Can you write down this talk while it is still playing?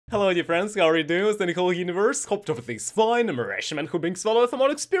Hello dear friends, how are you doing? It's the whole universe. Hope everything's fine. I'm a Russian who brings follow with more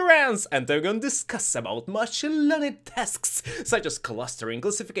experience, and I'm gonna discuss about machine learning tasks such as clustering,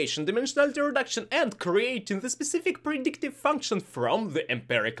 classification, dimensionality reduction, and creating the specific predictive function from the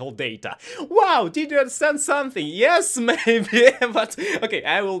empirical data. Wow, did you understand something? Yes, maybe, but okay,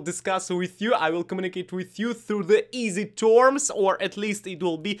 I will discuss with you, I will communicate with you through the easy terms, or at least it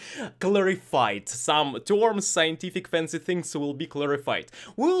will be clarified. Some terms, scientific fancy things will be clarified.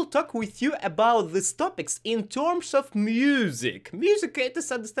 We'll talk with you about these topics in terms of music. Music, it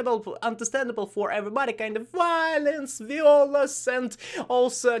is understandable for everybody, kind of violins, violas, and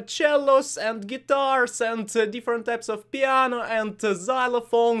also cellos and guitars and different types of piano and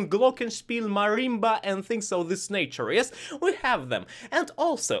xylophone, glockenspiel, marimba and things of this nature. Yes, we have them. And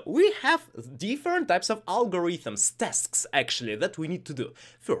also, we have different types of algorithms, tasks actually, that we need to do.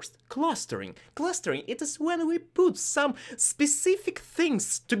 First, clustering. Clustering, it is when we put some specific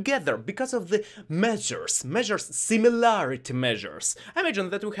things together because of the measures, similarity measures. Imagine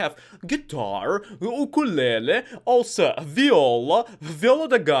that we have guitar, ukulele, also viola, viola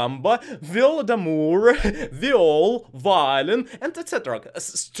da gamba, viola d'amore, viol, violin, and etc.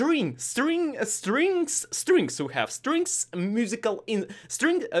 Strings. We have strings, musical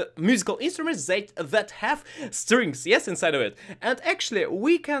instruments that have strings, yes, inside of it. And actually,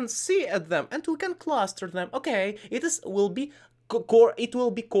 we can see at them and we can cluster them. Okay, it will be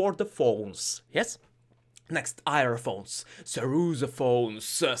chordophones, yes? Next, aerophones,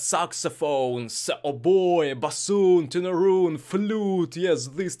 sarusophones, saxophones, oboe, bassoon, tenorone, flute, yes,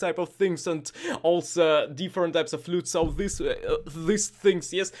 these type of things, and also different types of flutes, so these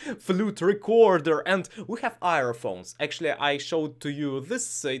things, yes, flute recorder, and we have aerophones. Actually, I showed to you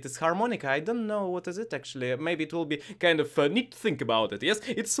this, it is harmonica, I don't know what is it actually, maybe it will be kind of neat to think about it, yes,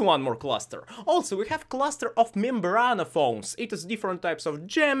 it's one more cluster. Also, we have cluster of membranophones, it is different types of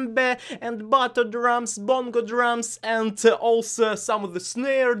djembe and bato drums, bongo drums, and also some of the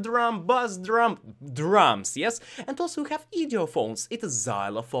snare drum, bass drums, yes? And also we have idiophones, it is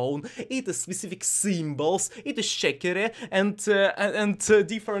xylophone, it is specific cymbals, it is shekere, and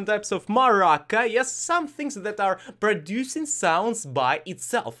different types of maraca, yes? Some things that are producing sounds by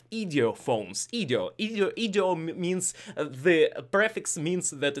itself, idiophones. Idio means, the prefix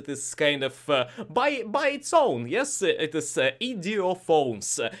means that it is kind of by its own, yes? It is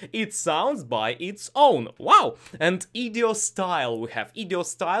idiophones, it sounds by its own. Wow! And idiostyle, we have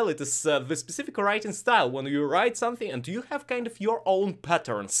idiostyle, it is the specific writing style when you write something and you have kind of your own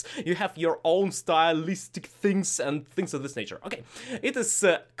patterns, you have your own stylistic things and things of this nature. Okay, it is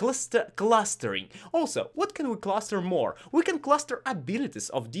clustering. Also, what can we cluster more? We can cluster abilities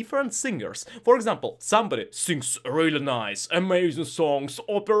of different singers. For example, somebody sings really nice, amazing songs,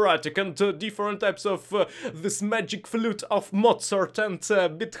 operatic, and different types of this magic flute of Mozart and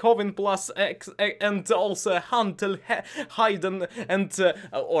Beethoven plus and also Handel, Haydn, and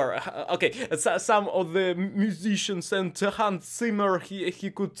okay, some of the musicians, and Hans Zimmer,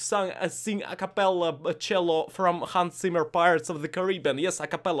 he could sing a cappella cello from Hans Zimmer Pirates of the Caribbean, yes, a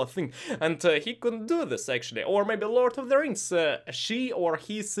cappella thing, and he could do this actually. Or maybe Lord of the Rings, she or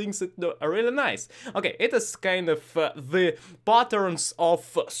he sings it really nice. Okay, it is kind of the patterns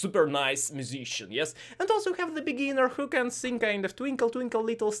of super nice musician, yes. And also we have the beginner who can sing kind of Twinkle Twinkle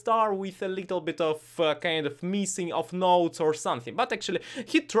Little Star with a little bit of kind of missing of notes or something, but actually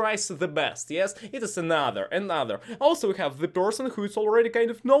he tries the best, yes, it is another. Also we have the person who is already kind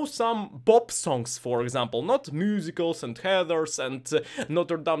of knows some pop songs, for example, not musicals and Heathers and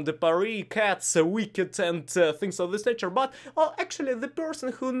Notre Dame de Paris, Cats, Wicked, and things of this nature, but actually the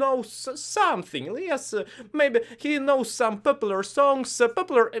person who knows something, yes, maybe he knows some popular songs.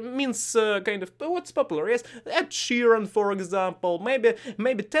 Popular means kind of, what's popular, yes, Ed Sheeran, for example,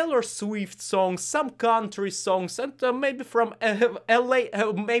 maybe Taylor Swift songs, some country songs, and maybe from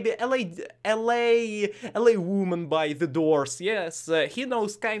LA, maybe LA Woman by The Doors, yes, he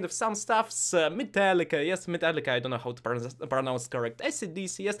knows kind of some stuffs, Metallica, yes, Metallica, I don't know how to pronounce correct,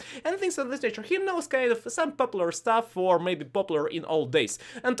 AC/DC, yes, and things of this nature, he knows kind of some popular stuff, or maybe popular in old days.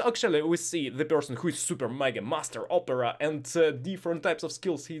 And actually we see the person who is super mega master opera and different types of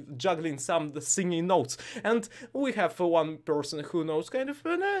skills, he juggling some singing notes, and we have one person who knows kind of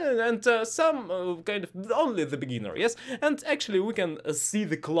and some kind of only the beginner, yes, and actually we can see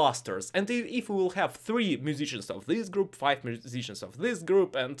the clusters, and if we will have 3 musicians of this group, 5 musicians of this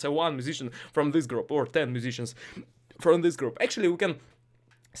group, and 1 musician from this group, or 10 musicians from this group, actually we can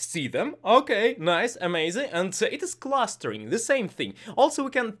see them. Okay, nice, amazing, and it is clustering, the same thing. Also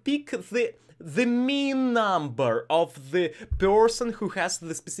we can pick the the mean number of the person who has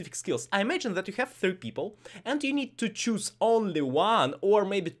the specific skills. I imagine that you have 3 people and you need to choose only one, or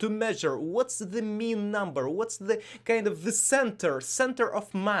maybe to measure what's the mean number, what's the kind of the center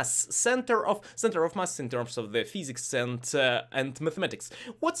of mass, center of mass in terms of the physics and mathematics.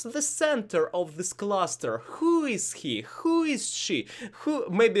 What's the center of this cluster? Who is he? Who is she? Who?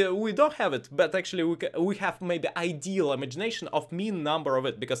 Maybe we don't have it, but actually we have maybe ideal imagination of mean number of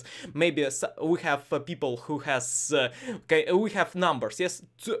it, because maybe we have people who has we have numbers, yes,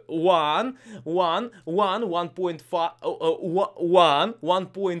 1, 1.5,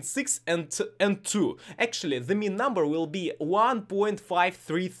 1.6 and 2. Actually, the mean number will be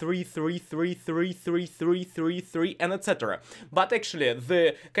 1.5333333333 and etc. But actually,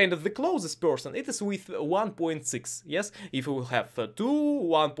 the kind of the closest person, it is with 1.6, yes. If we will have 2,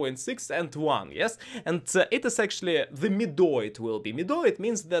 1.6 and 1, yes, and it is actually the midoid will be. Midoid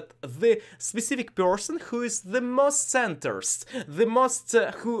means that the specific person who is the most centers, the most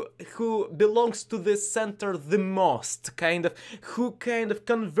who belongs to the center the most, kind of who kind of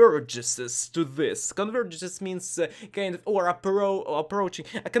converges to this. Converges means kind of or approaching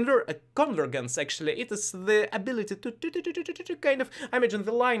a convergence. Actually, it is the ability to kind of imagine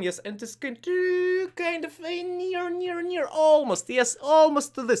the line, yes, and it's kind of near, almost, yes,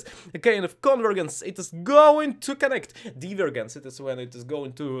 almost to this kind of convergence. It is going to connect. Divergence, it is when it is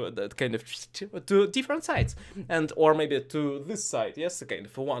going to that kind of to different sides, and or maybe to this side, yes, kind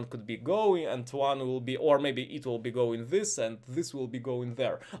of one could be going and one will be, or maybe it will be going this and this will be going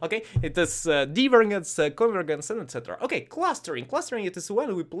there. Okay, it is divergence, convergence, and etc. Okay, clustering. Clustering, it is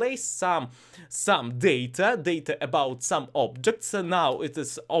when we place some data about some objects. Now it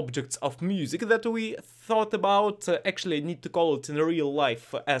is objects of music that we thought about. Actually need to call it in real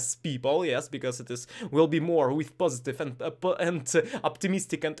life as people, yes, because it is will be more with positive and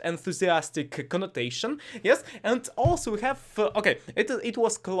optimistic and enthusiastic connotation, yes. And also we have okay, it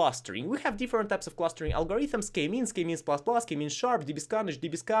was clustering. We have different types of clustering algorithms: K-means, K-means plus plus, K-means sharp, dbscan,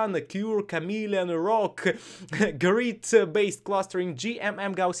 hdbscan, Cure, chameleon, rock, grid-based clustering,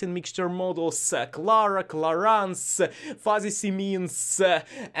 GMM, Gaussian mixture models, Clara, Clarence, fuzzy C-means,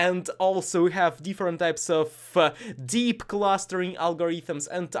 and also we have different types of deep clustering algorithms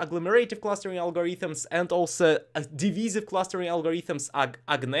and agglomerative clustering algorithms, and also divisive clustering algorithms,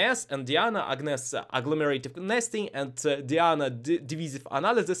 Agnes and Diana. Agnes agglomerative nesting, and Diana divisive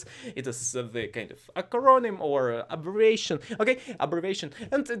analysis. It is the kind of acronym or abbreviation. Okay, abbreviation.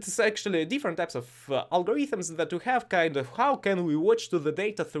 And it is actually different types of algorithms that we have, kind of how can we watch to the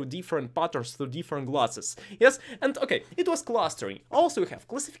data through different patterns, through different glasses, yes. And okay, it was clustering. Also we have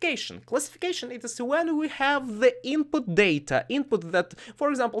classification. Classification, it is when we have the input data, input that, for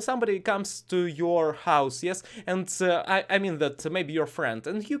example, somebody comes to your house, yes, and I mean that maybe your friend,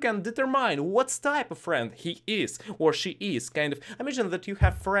 and you can determine what type of friend he is or she is. Kind of imagine that you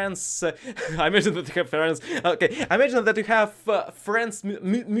have friends. I imagine that you have friends. Okay, imagine that you have friends,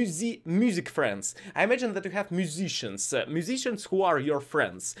 music friends. I imagine that you have musicians, musicians who are your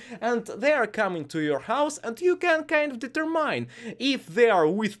friends, and they are coming to your house, and you can kind of determine if they are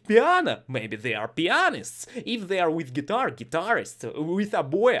with piano, maybe they are pianists. If they are with guitar, guitarist, with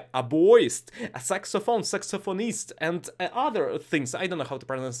oboist, a saxophone, saxophonist, and other things. I don't know how to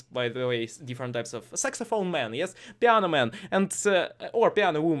pronounce, by the way, different types of saxophone man, yes, piano man, and or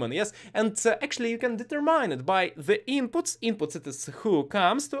piano woman, yes. And actually you can determine it by the inputs. Inputs, it is who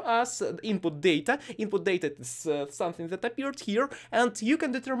comes to us, input data. Input data is something that appeared here, and you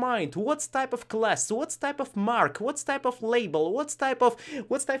can determine what type of class, what type of mark, what type of label, what type of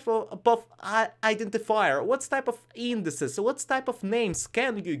identifier, what type of indices, what type of names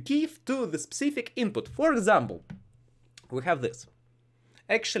can you give to the specific input. For example, we have this.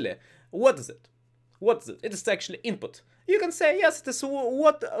 Actually, what is it? What is it? It is actually input. You can say, yes, it is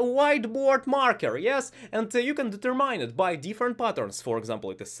what whiteboard marker, yes, and you can determine it by different patterns. For example,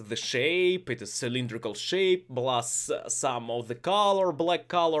 it is the shape, it is cylindrical shape, plus some of the color, black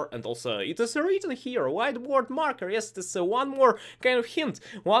color, and also it is written here, whiteboard marker, yes, it is one more kind of hint,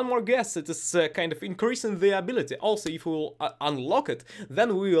 one more guess, it is kind of increasing the ability. Also, if we will unlock it,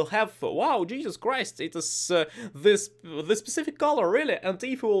 then we will have, wow, Jesus Christ, it is the specific color, really, and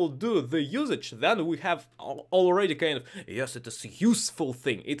if we will do the usage, then we have already kind of Yes, it is a useful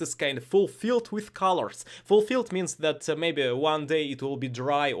thing. It is kind of fulfilled with colors. Fulfilled means that maybe one day it will be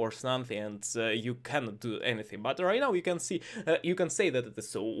dry or something and you cannot do anything. But right now you can see, you can say that it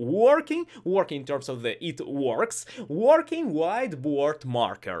is working in terms of the it works, working whiteboard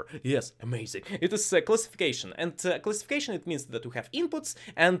marker. Yes, amazing. It is classification, and classification, it means that we have inputs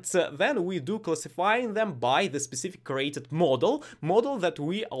and then we do classifying them by the specific created model that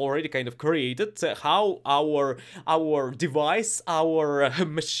we already kind of created, how our device, our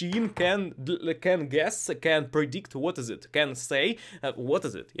machine can guess, can predict what is it, can say what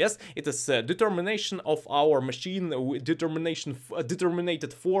is it. Yes, it is determination of our machine,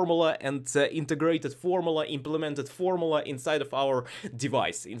 determinated formula and integrated formula, implemented formula inside of our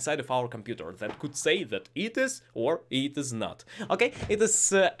device, inside of our computer, that could say that it is or it is not. Okay, it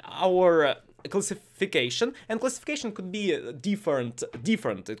is our classification, and classification could be different.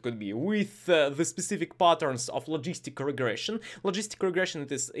 It could be with the specific patterns of logistic regression. Logistic regression,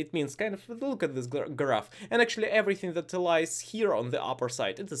 it means kind of, look at this graph, and actually everything that lies here on the upper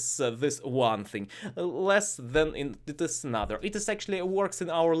side, it is this one thing, less than it is another. It is actually works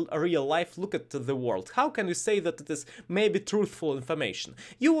in our real life. Look at the world. How can you say that it is maybe truthful information?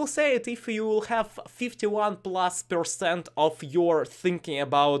 You will say it if you will have 51+% of your thinking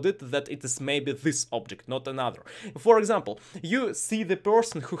about it, that it is maybe this object, not another. For example, you see the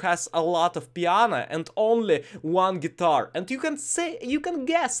person who has a lot of piano and only one guitar, and you can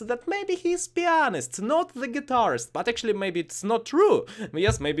guess that maybe he's pianist, not the guitarist, but actually maybe it's not true.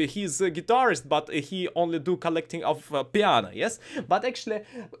 Yes, maybe he's a guitarist, but he only do collecting of piano. Yes, but actually,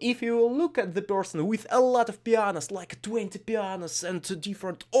 if you look at the person with a lot of pianos, like 20 pianos and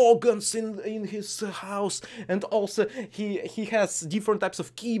different organs in his house, and also he has different types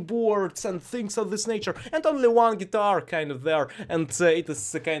of keyboards and things of this nature, and only one guitar kind of there, and it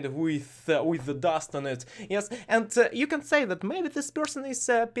is kind of with the dust on it. Yes, and you can say that maybe this person is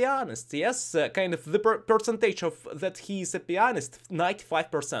a pianist. Yes, kind of the percentage of that he is a pianist,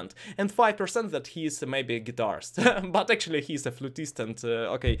 95%, and 5% that he is maybe a guitarist. But actually he's a flutist, and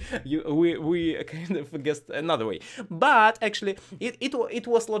okay, we kind of guessed another way. But actually it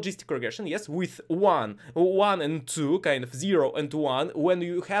was logistic regression. Yes, with 1 and 2, kind of 0 and 1, when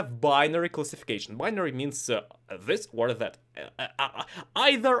you have binary classification. Binary means this or that,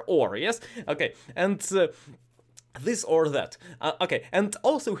 either or. Yes, okay, and this or that. Okay, and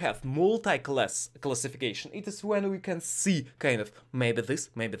also have multi-class classification. It is when we can see kind of maybe this,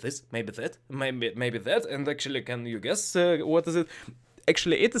 maybe this, maybe that, maybe that, and actually, can you guess what is it?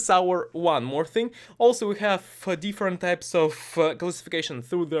 Actually, it is our one more thing. Also, we have different types of classification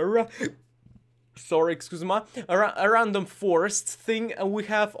through the sorry, excuse me, a random forest thing we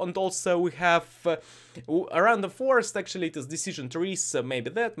have, and also we have a random forest. Actually, it is decision trees, maybe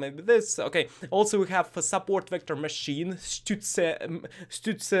that, maybe this. Okay, also we have a support vector machine, Stütze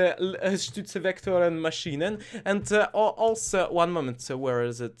vector machine, and also, one moment, where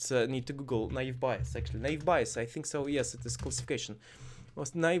is it? Need to Google naive bias. Actually, naive bias, I think so. Yes, it is classification.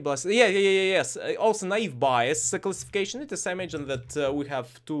 Was naive bias? Yes. Also naive bias classification. It is, I imagine that we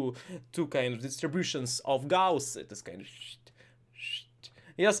have two kind of distributions of Gauss. It is kind of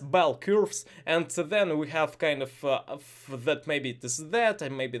yes, bell curves, and then we have kind of that maybe it is that,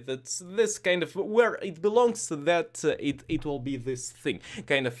 and maybe that's this kind of where it belongs, that it will be this thing,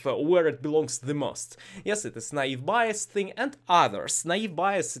 kind of where it belongs the most. Yes, it is naive bias thing and others. Naive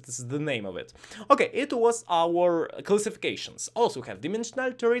bias, it is the name of it. Okay, it was our classifications. Also have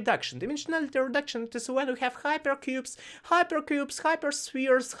dimensionality reduction. Dimensionality reduction, it is when we have hypercubes,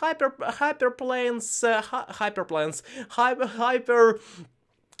 hyperspheres, hyperplanes,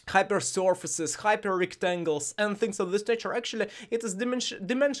 hyper surfaces, hyper rectangles, and things of this nature. Actually, it is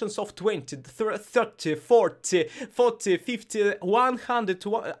dimensions of 20, 30, 40, 50, 100,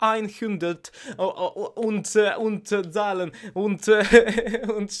 100 und Zahlen und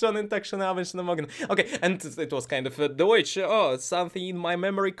schon Taschen haben schon morgen. Okay, and it was kind of Deutsch. Oh, something in my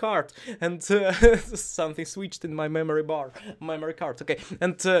memory card, and something switched in my memory card. Okay,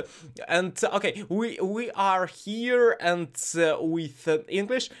 and okay, we are here and with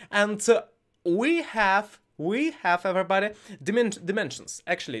English. And we have everybody dimensions.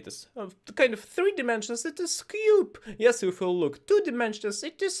 Actually, it is kind of 3 dimensions. It is cube. Yes, if you look 2 dimensions,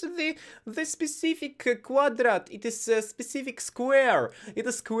 it is the specific quadrat. It is a specific square. It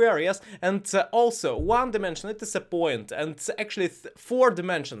is square. Yes, and also 1 dimension. It is a point. And actually 4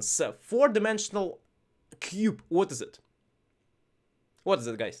 dimensions. 4-dimensional cube. What is it? What is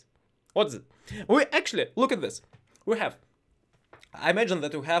it, guys? What is it? We actually look at this. We have. I imagine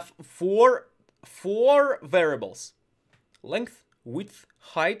that we have four variables: length, width,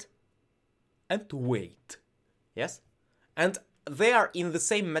 height, and weight. Yes? and they are in the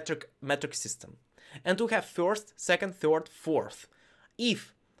same metric system. And we have first, second, third, fourth.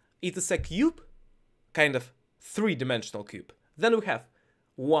 If it is a cube, kind of three-dimensional cube, then we have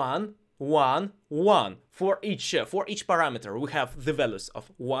 1, 1, 1. For each parameter, we have the values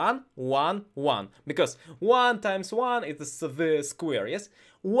of 1, 1, 1. Because 1 times 1 it is the square, yes?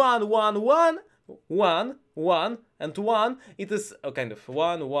 1, 1, 1, 1, 1, and 1, it is kind of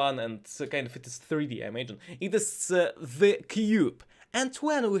 1, 1, and kind of it is 3D, I imagine. It is the cube. And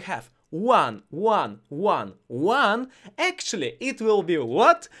when we have 1, 1, 1, 1, actually it will be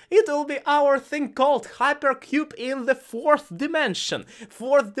what? It will be our thing called hypercube in the fourth dimension.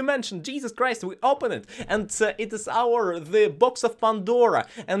 Fourth dimension, Jesus Christ, we open it, and it is the box of Pandora,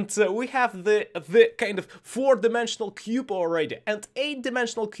 and we have the kind of four-dimensional cube already, and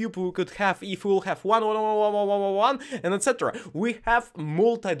eight-dimensional cube we could have if we will have 1, 1, 1, 1, 1, 1, 1, and etc. We have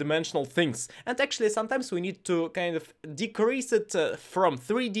multi-dimensional things, and actually sometimes we need to kind of decrease it from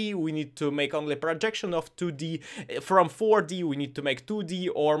 3D, we need to make only projection of 2D, from 4D we need to make 2D,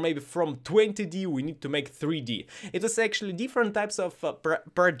 or maybe from 20D we need to make 3D. It is actually different types of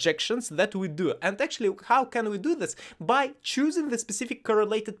projections that we do, and actually how can we do this? By choosing the specific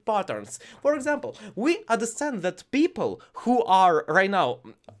correlated patterns. For example, we understand that people who are right now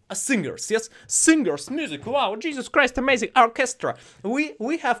singers, yes, singers, music, wow, Jesus Christ, amazing, orchestra.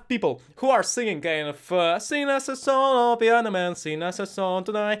 We have people who are singing kind of sing us a song, oh piano man, sing us a song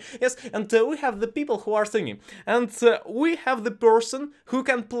tonight, yes, and we have the people who are singing, and we have the person who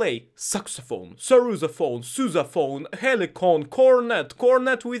can play saxophone, sarrusophone, sousaphone, helicon,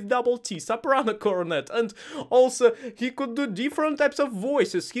 cornet with double T, soprano cornet, and also he could do different types of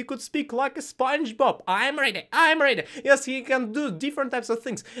voices, he could speak like a SpongeBob, I'm ready, yes, he can do different types of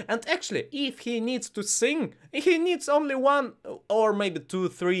things. And actually, if he needs to sing, he needs only one or maybe 2,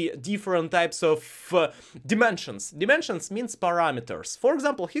 3 different types of dimensions. Dimensions means parameters. For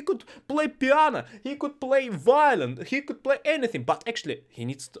example, he could play piano, he could play violin, he could play anything, but actually he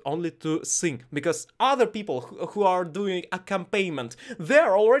needs only to sing, because other people who are doing accompaniment,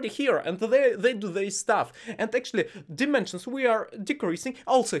 they're already here and they do their stuff. And actually, dimensions we are decreasing.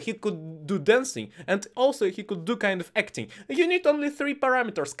 Also, he could do dancing, and also he could do kind of acting. You need only 3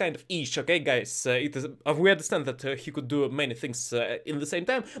 parameters kind of each, okay guys, it is we understand that he could do many things in the same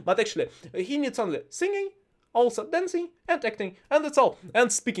time, but actually he needs only singing, also dancing and acting, and that's all, and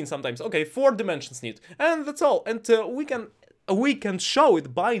speaking sometimes. Okay, 4 dimensions need, and that's all. And we can show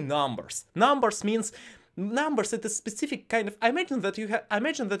it by numbers. Numbers means numbers, it is specific kind of. Imagine that you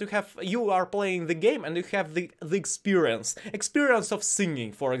are playing the game and you have the experience of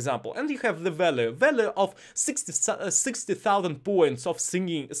singing, for example, and you have the value of 60,000 points of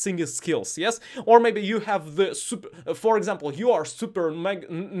singing skills, yes, or maybe you have the for example, you are super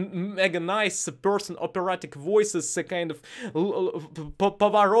mega nice person, operatic voices, kind of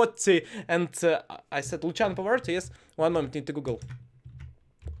Pavarotti, and I said Luciano Pavarotti, yes. One moment, need to Google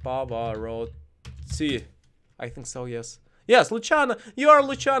Pavarotti. I think so, yes. Yes, Luciano, you are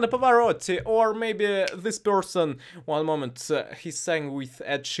Luciano Pavarotti, or maybe this person, one moment, he sang with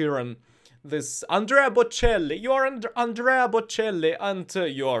Ed Sheeran. This Andrea Bocelli, you are Andrea Bocelli, and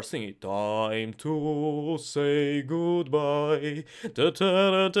you are singing Time to Say Goodbye.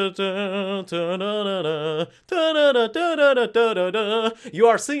 You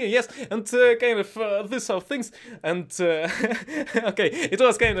are singing, yes, and kind of these sort of things, and okay, it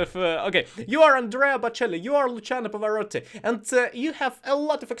was kind of okay. You are Andrea Bocelli, you are Luciano Pavarotti, and you have a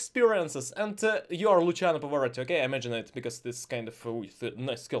lot of experiences, and you are Luciano Pavarotti. Okay, I imagine it because this kind of with a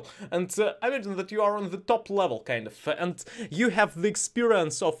nice skill, and I imagine that you are on the top level, kind of, and you have the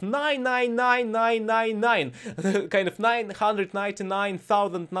experience of 999,999, kind of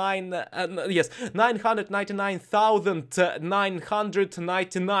 999,009, yes,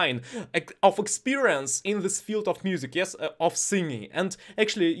 999,999 of experience in this field of music, yes, of singing. And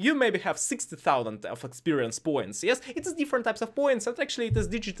actually, you maybe have 60,000 of experience points, yes. It is different types of points, and actually, it is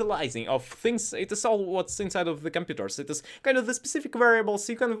digitalizing of things. It is all what's inside of the computers. It is kind of the specific variables.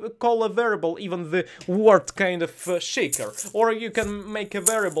 You can call a variable even the word kind of shaker, or you can make a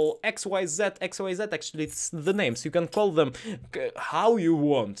variable xyz. Actually it's the names, you can call them how you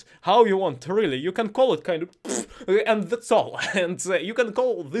want, really. You can call it kind of and that's all. And you can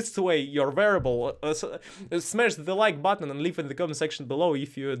call this way your variable. Smash the like button and leave in the comment section below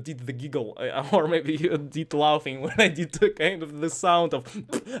if you did the giggle, or maybe you did laughing when I did kind of the sound of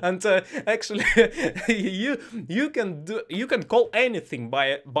and actually you can call anything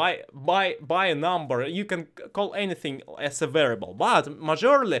by by a number. You can call anything as a variable, but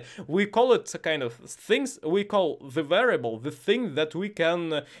majorly we call it kind of things. We call the variable the thing that we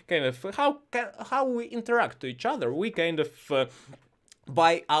can kind of how we interact to each other. We kind of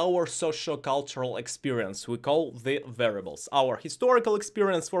by our socio-cultural experience, we call the variables. Our historical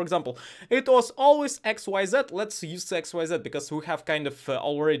experience, for example, it was always XYZ. Let's use XYZ because we have kind of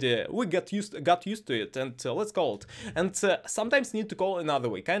already, we got used to it, and let's call it. And sometimes need to call it another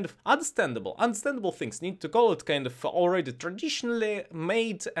way, kind of understandable things. Need to call it kind of already traditionally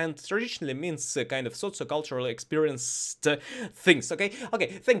made, and traditionally means kind of socio-culturally experienced things. Okay,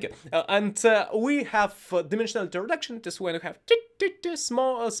 thank you. And we have dimensionality reduction. It is when we have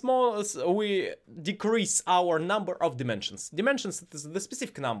small, we decrease our number of dimensions. Dimensions, it is the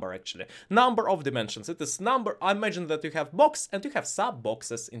specific number actually. Number of dimensions. It is number. I imagine that you have box and you have sub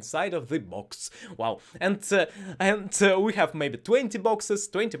boxes inside of the box. Wow. And we have maybe 20 boxes.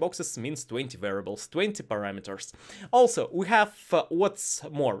 20 boxes means 20 variables, 20 parameters. Also, we have what's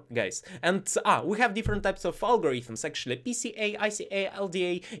more, guys. And we have different types of algorithms actually. PCA, ICA,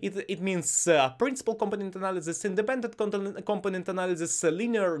 LDA. It means principal component analysis, independent component analysis,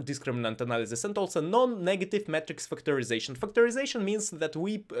 linear discriminant analysis, and also non-negative matrix factorization. Factorization means that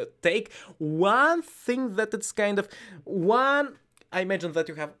we take one thing that it's kind of one. I imagine that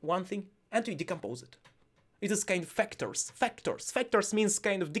you have one thing and we decompose it. It is kind of factors. Factors means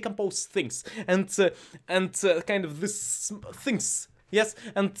kind of decompose things and kind of this things. Yes,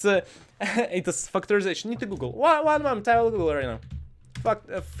 and it is factorization. Need to Google. One moment, I will Google right now.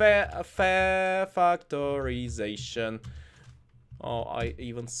 Factorization. Oh, I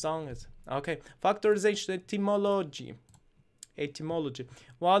even sung it. Okay, factorization etymology.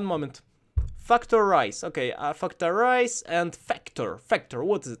 One moment. Factorize. Okay, factorize and factor. Factor.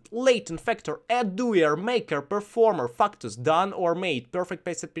 What is it? Latent factor. Add, doer, maker, performer, factus, done or made. Perfect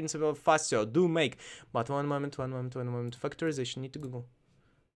passive principle, facio, do, make. But one moment. Factorization. Need to Google.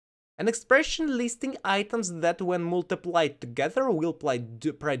 An expression listing items that when multiplied together will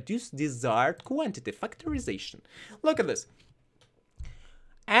produce desired quantity. Factorization. Look at this.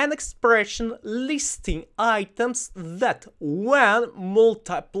 An expression listing items that when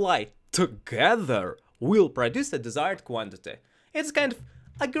multiplied together will produce a desired quantity. It's kind of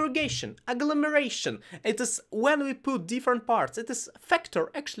aggregation, agglomeration. It is when we put different parts. It is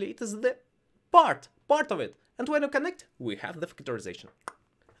factor, actually, it is the part of it. And when you connect, we have the factorization.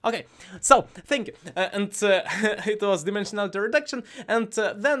 Okay, so thank you. It was dimensionality reduction. And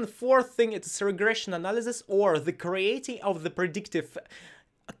then fourth thing, it is regression analysis, or the creating of the predictive,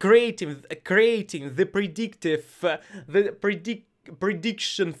 creating the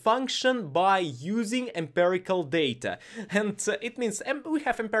prediction function by using empirical data. And it means we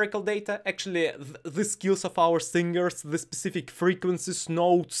have empirical data, actually the skills of our singers, the specific frequencies,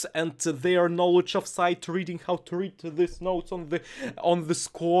 notes, and their knowledge of sight reading, how to read these notes on the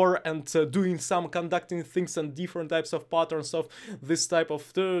score, and doing some conducting things and different types of patterns of this type of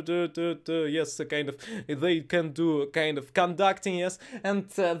yes, kind of they can do kind of conducting, yes, and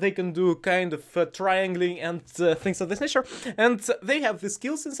they can do kind of triangling and things of this nature, and they have the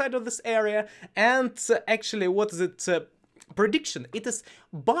skills inside of this area. And actually, what is it? Prediction. It is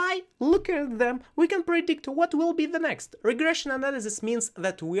by looking at them, we can predict what will be the next. Regression analysis means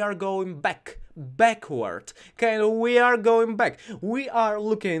that we are going backward. Kind of, we are going back. We are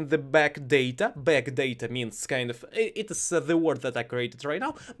looking at the back data. Back data means kind of, it is the word that I created right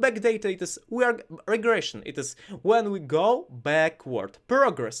now. Back data, it is, we are, regression, it is when we go backward.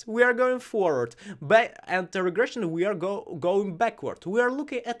 Progress, we are going forward. And the regression, we are going backward. We are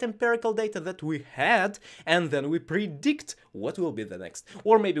looking at empirical data that we had, and then we predict what will be the next.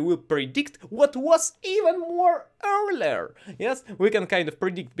 Or maybe we'll predict what was even more earlier. Yes, we can kind of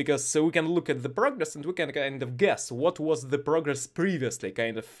predict because we can look at the progress and we can kind of guess what was the progress previously.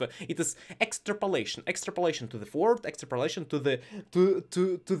 Kind of, it is extrapolation to the forward, extrapolation to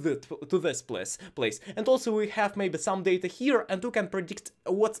this place. And also we have maybe some data here, and we can predict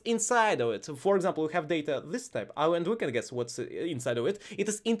what's inside of it. For example, we have data this type, and we can guess what's inside of it. It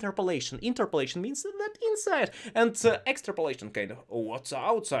is interpolation. Interpolation means that inside, and extrapolation kind of what's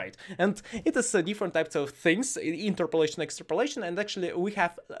outside. And it is different types of things, interpolation, extrapolation, and actually we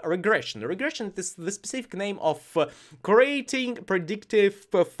have regression. Regression is the specific name of creating predictive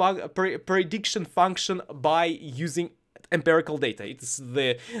prediction function by using empirical data. It is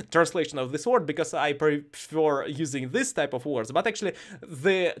the translation of this word because I prefer using this type of words, but actually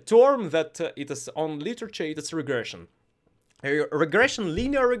the term that it is on literature, it is regression. regression,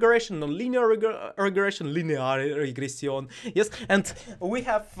 linear regression, non-linear regression, linear regression. Yes, and we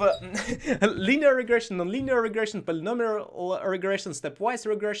have linear regression, non-linear regression, polynomial regression, stepwise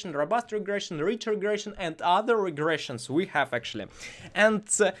regression, robust regression, rich regression, and other regressions we have actually. And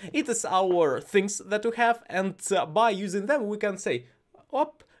it is our things that we have, and by using them we can say,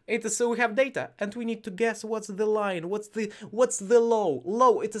 op. It is, so we have data, and we need to guess what's the line, what's the low.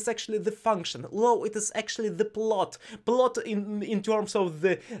 Low, it is actually the function. Low, it is actually the plot. Plot in terms of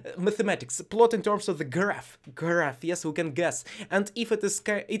the mathematics. Plot in terms of the graph. Graph, yes, we can guess. And if it is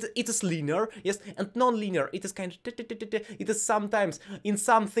it is linear, yes, and non-linear, it is kind of it is sometimes in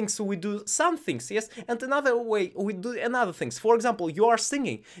some things we do some things, yes, and another way we do another things. For example, you are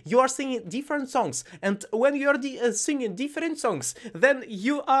singing different songs, and when you are singing different songs, then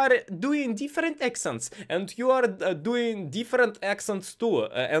you are doing different accents, and you are doing different accents too,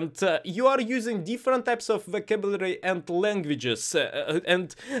 and you are using different types of vocabulary and languages,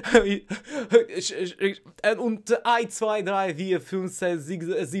 and 1, 2, 3, 4, 5, 6,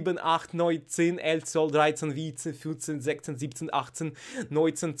 7, 8, 9, 10, 11, 12, 13, 14, 15, 16, 17, 18,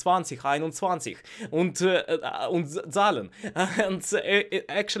 19, 20, 21 und Zahlen. And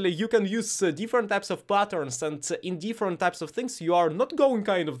actually you can use different types of patterns, and in different types of things you are not going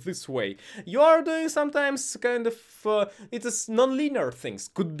kind of this way. You are doing sometimes kind of it is non-linear things,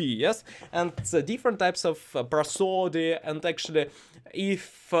 could be, yes, and different types of prosody, and actually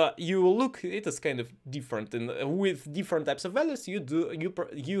if you look, it is kind of different, and with different types of values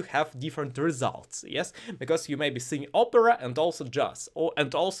you have different results, yes, because you maybe sing opera and also jazz,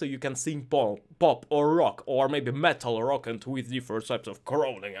 and also you can sing pop or rock, or maybe metal rock, and with different types of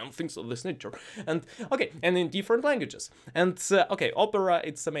crooning and things of this nature, and okay, and in different languages, and okay, opera,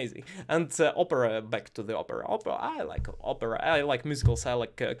 it's amazing, and opera, back to the opera, I like opera, I like musicals, I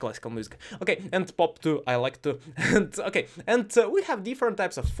like classical music, okay, and pop too, I like too, and okay, and we have different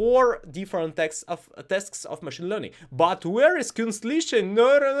types of 4 different tasks of machine learning. But where is künstliche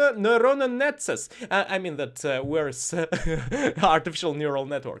Neuronennetze? I mean that where is artificial neural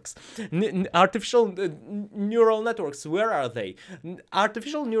networks? Artificial neural networks, where are they?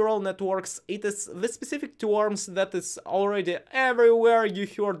 Artificial neural networks, it is the specific terms that is already everywhere. You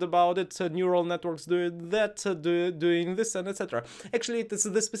heard about it, neural networks doing that, doing this, and etc. Actually, it is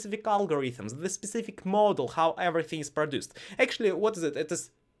the specific algorithms, the specific model, how everything is produced. Actually, what is it? It is...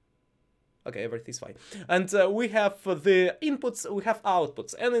 Okay, everything's fine. And we have the inputs, we have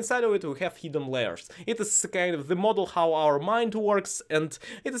outputs, and inside of it we have hidden layers. It is kind of the model how our mind works, and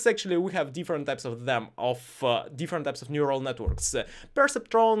it is actually, we have different types of them, of different types of neural networks.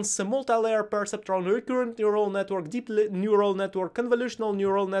 Perceptrons, multi-layer perceptron, recurrent neural network, deep neural network, convolutional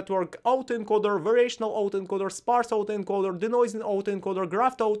neural network, autoencoder, variational autoencoder, sparse autoencoder, denoising autoencoder,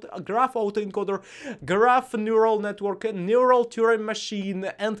 graph autoencoder, graph neural network, neural Turing machine,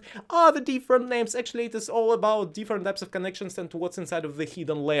 and other different names. Actually, it is all about different types of connections and what's inside of the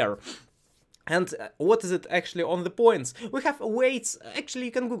hidden layer. And what is it actually on the points? We have weights. Actually,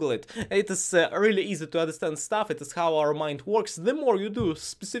 you can Google it. It is really easy to understand stuff. It is how our mind works. The more you do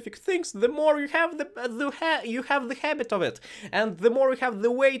specific things, the more you have the habit of it, and the more you have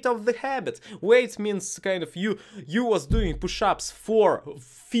the weight of the habit. Weight means kind of you was doing push-ups for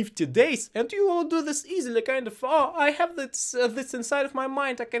 50 days, and you will do this easily. Kind of, oh, I have this inside of my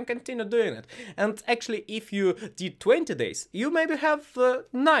mind. I can continue doing it. And actually, if you did 20 days, you maybe have a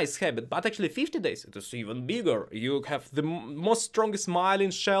nice habit, but actually 50 days, it is even bigger. You have the most strongest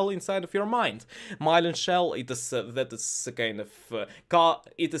myelin shell inside of your mind. Myelin shell, it is that is kind of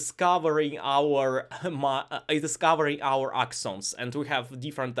it is covering our axons, and we have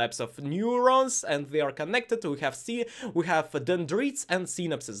different types of neurons, and they are connected. We have dendrites and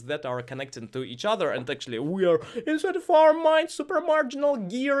synapses that are connected to each other, and actually we are inside of our mind supramarginal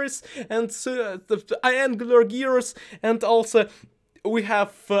gears and angular gears, and also we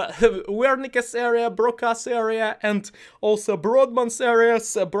have Wernicke's area, Broca's area, and also Brodmann's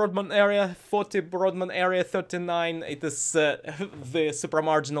areas. Brodmann area 40, Brodmann area 39. It is the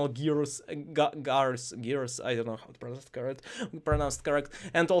supramarginal gears, I don't know how to pronounce it correct.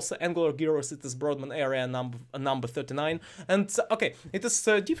 And also angular gears, it is Brodmann area number 39. And okay, it is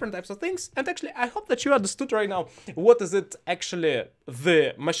different types of things. And actually, I hope that you understood right now what is it actually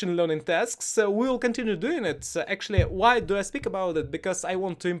the machine learning tasks. We will continue doing it. Actually, why do I speak about it? because I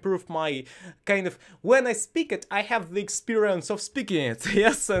want to improve my kind of, when I speak it, I have the experience of speaking it,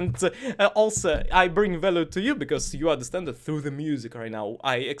 yes, and also I bring value to you because you understand it through the music right now.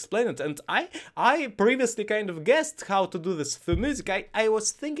 I explain it, and I previously kind of guessed how to do this through music. I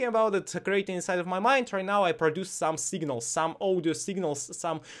was thinking about it, creating inside of my mind. Right now I produce some signals, some audio signals,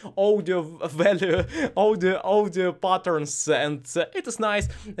 some audio value, audio patterns, and it is nice.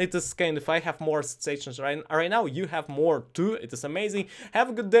 It is kind of, I have more sensations right now, you have more too. It is amazing. Have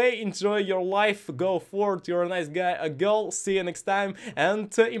a good day, enjoy your life, go forward, you're a nice guy, a girl. See you next time,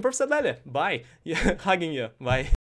 and improve sadly. Bye. Hugging you. Bye.